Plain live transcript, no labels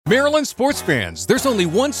Maryland sports fans, there's only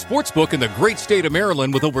one sports book in the great state of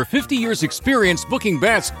Maryland with over 50 years experience booking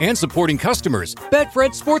bets and supporting customers. Betfred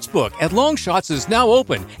Sportsbook at Longshots is now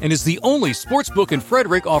open and is the only sportsbook in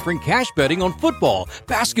Frederick offering cash betting on football,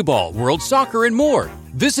 basketball, world soccer, and more.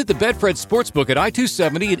 Visit the Betfred Sportsbook at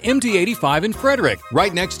I-270 and MD-85 in Frederick,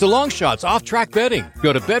 right next to Longshots off-track betting.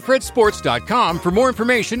 Go to BetfredSports.com for more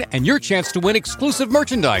information and your chance to win exclusive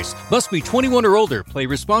merchandise. Must be 21 or older. Play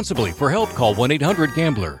responsibly. For help, call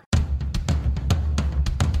 1-800-GAMBLER.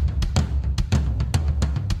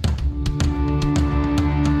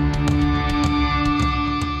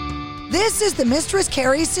 This is the Mistress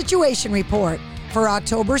Carrie Situation Report for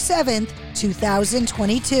October 7th,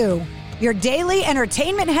 2022. Your daily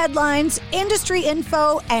entertainment headlines, industry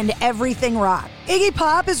info, and everything rock. Iggy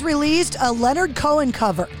Pop has released a Leonard Cohen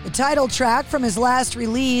cover, the title track from his last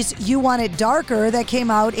release, You Want It Darker, that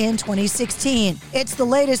came out in 2016. It's the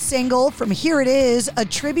latest single from Here It Is, a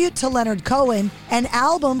tribute to Leonard Cohen, an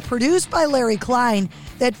album produced by Larry Klein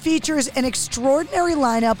that features an extraordinary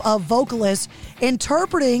lineup of vocalists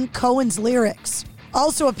interpreting Cohen's lyrics.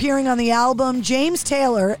 Also appearing on the album, James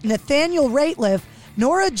Taylor, Nathaniel Rateliff,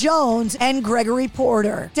 Nora Jones, and Gregory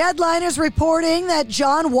Porter. Deadline is reporting that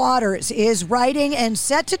John Waters is writing and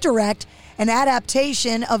set to direct an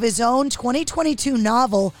adaptation of his own 2022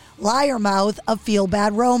 novel, Liarmouth, A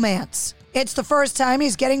Feel-Bad Romance. It's the first time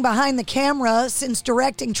he's getting behind the camera since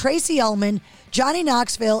directing Tracy Ullman, Johnny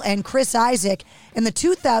Knoxville, and Chris Isaak in the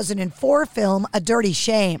 2004 film A Dirty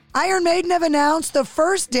Shame. Iron Maiden have announced the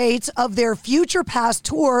first dates of their Future Past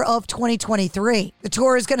tour of 2023. The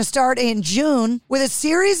tour is going to start in June with a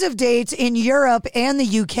series of dates in Europe and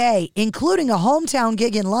the UK, including a hometown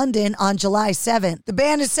gig in London on July 7th. The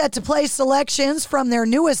band is set to play selections from their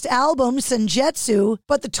newest album, Senjutsu,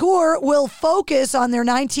 but the tour will focus on their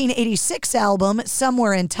 1986 album,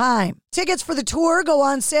 Somewhere in Time. Tickets for the tour go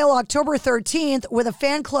on sale October 13th with a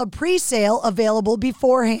fan club pre-sale available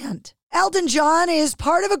beforehand. Elton John is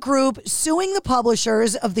part of a group suing the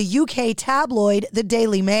publishers of the UK tabloid The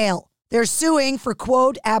Daily Mail. They're suing for,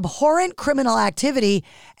 quote, abhorrent criminal activity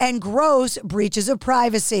and gross breaches of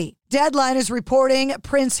privacy. Deadline is reporting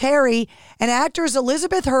Prince Harry and actors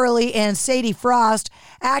Elizabeth Hurley and Sadie Frost,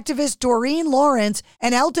 activist Doreen Lawrence,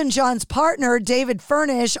 and Elton John's partner David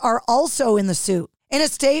Furnish are also in the suit. In a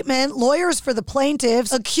statement, lawyers for the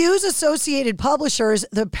plaintiffs accuse Associated Publishers,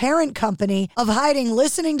 the parent company, of hiding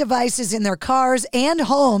listening devices in their cars and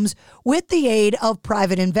homes with the aid of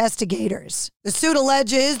private investigators. The suit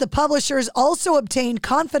alleges the publishers also obtained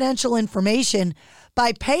confidential information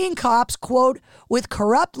by paying cops, quote, with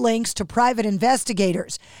corrupt links to private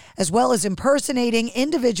investigators, as well as impersonating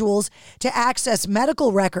individuals to access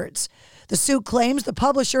medical records. The suit claims the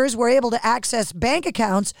publishers were able to access bank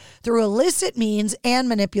accounts through illicit means and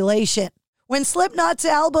manipulation. When Slipknot's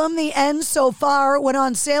album, The End So Far, went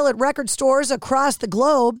on sale at record stores across the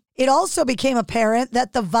globe, it also became apparent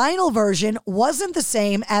that the vinyl version wasn't the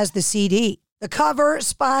same as the CD. The cover,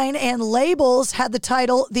 spine, and labels had the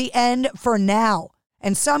title The End for Now,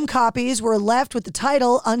 and some copies were left with the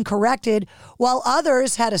title uncorrected, while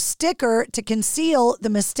others had a sticker to conceal the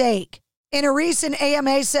mistake. In a recent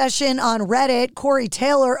AMA session on Reddit, Corey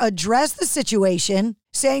Taylor addressed the situation,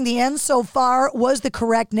 saying The End So Far was the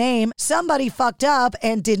correct name. Somebody fucked up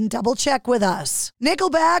and didn't double check with us.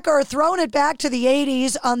 Nickelback are throwing it back to the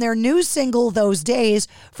 80s on their new single, Those Days,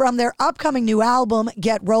 from their upcoming new album,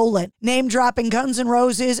 Get Rollin', name-dropping Guns N'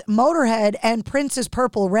 Roses, Motorhead, and Prince's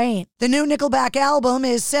Purple Rain. The new Nickelback album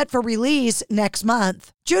is set for release next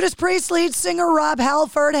month. Judas Priest lead singer Rob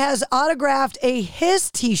Halford has autographed a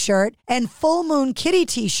His t-shirt and Full Moon Kitty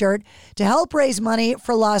t-shirt to help raise money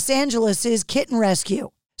for Los Angeles' kitten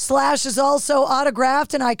rescue. Slash has also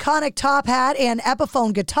autographed an iconic top hat and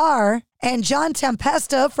Epiphone guitar, and John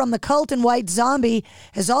Tempesta from the Cult and White Zombie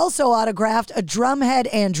has also autographed a drumhead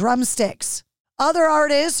and drumsticks. Other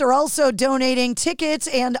artists are also donating tickets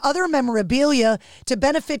and other memorabilia to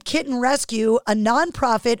benefit Kitten Rescue, a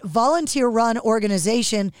nonprofit, volunteer-run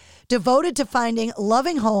organization devoted to finding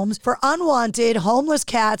loving homes for unwanted homeless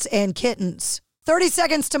cats and kittens. 30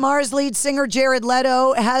 Seconds to Mars lead singer Jared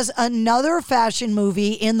Leto has another fashion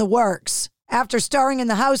movie in the works. After starring in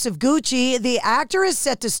the House of Gucci, the actor is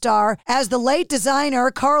set to star as the late designer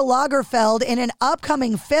Karl Lagerfeld in an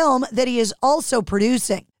upcoming film that he is also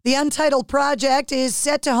producing. The untitled project is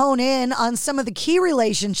set to hone in on some of the key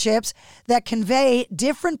relationships that convey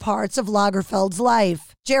different parts of Lagerfeld's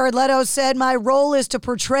life. Jared Leto said, "My role is to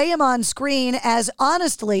portray him on screen as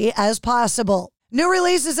honestly as possible." New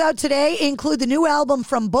releases out today include the new album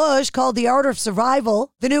from Bush called The Art of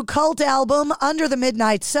Survival, the new Cult album Under the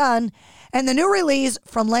Midnight Sun, and the new release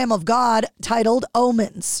from Lamb of God titled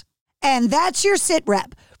Omens. And that's your Sit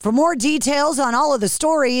Rep. For more details on all of the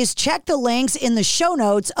stories, check the links in the show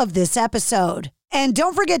notes of this episode. And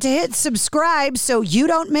don't forget to hit subscribe so you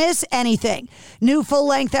don't miss anything. New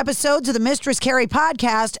full-length episodes of the Mistress Carrie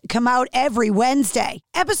podcast come out every Wednesday.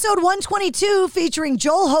 Episode 122, featuring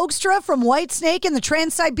Joel Hoekstra from Whitesnake and the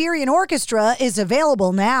Trans-Siberian Orchestra, is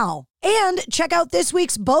available now. And check out this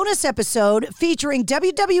week's bonus episode featuring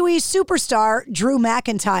WWE superstar Drew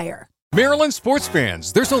McIntyre. Maryland sports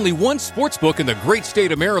fans, there's only one sports book in the great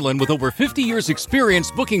state of Maryland with over 50 years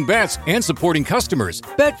experience booking bets and supporting customers.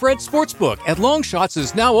 Betfred Sportsbook at Longshots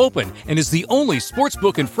is now open and is the only sports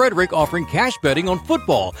book in Frederick offering cash betting on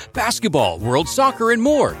football, basketball, world soccer, and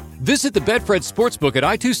more. Visit the Betfred Sportsbook at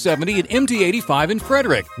I-270 and MD-85 in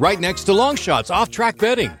Frederick, right next to Longshots off-track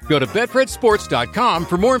betting. Go to betfredsports.com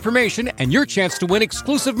for more information and your chance to win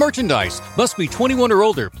exclusive merchandise. Must be 21 or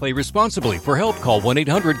older. Play responsibly. For help, call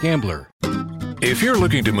 1-800-GAMBLER. If you're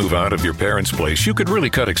looking to move out of your parents' place, you could really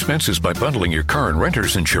cut expenses by bundling your car and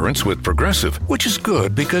renter's insurance with Progressive, which is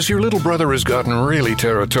good because your little brother has gotten really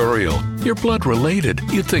territorial. You're blood related.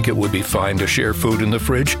 You'd think it would be fine to share food in the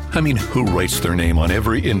fridge. I mean, who writes their name on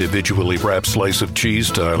every individually wrapped slice of cheese,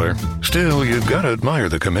 Tyler? Still, you've got to admire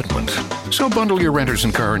the commitment. So bundle your renter's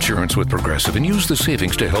and car insurance with Progressive and use the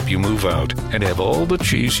savings to help you move out and have all the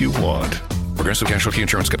cheese you want. Progressive Casualty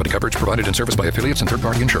Insurance Company. Coverage provided and serviced by affiliates and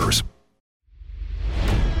third-party insurers.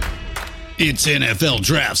 It's NFL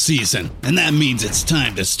draft season, and that means it's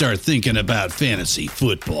time to start thinking about fantasy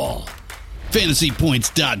football.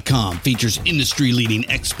 FantasyPoints.com features industry-leading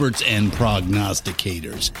experts and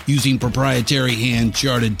prognosticators using proprietary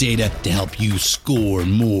hand-charted data to help you score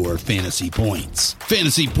more fantasy points.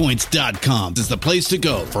 FantasyPoints.com is the place to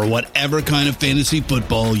go for whatever kind of fantasy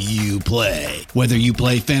football you play. Whether you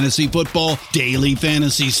play fantasy football, daily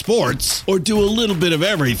fantasy sports, or do a little bit of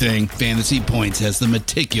everything, Fantasy Points has the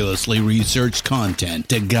meticulously researched content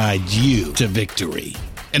to guide you to victory.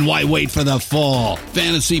 And why wait for the fall?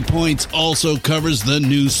 Fantasy Points also covers the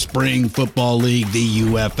new spring football league, the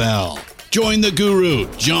UFL. Join the guru,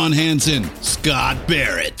 John Hansen, Scott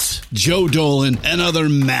Barrett, Joe Dolan, and other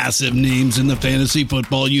massive names in the fantasy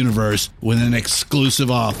football universe with an exclusive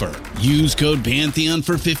offer. Use code Pantheon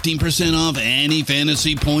for 15% off any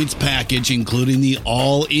Fantasy Points package, including the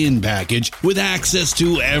all-in package, with access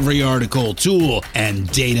to every article, tool, and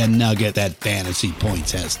data nugget that Fantasy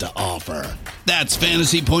Points has to offer. That's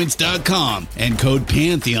FantasyPoints.com and code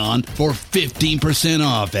Pantheon for 15%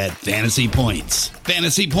 off at Fantasy Points.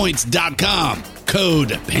 FantasyPoints.com,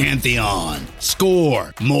 code Pantheon.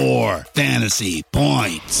 Score more fantasy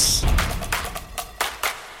points.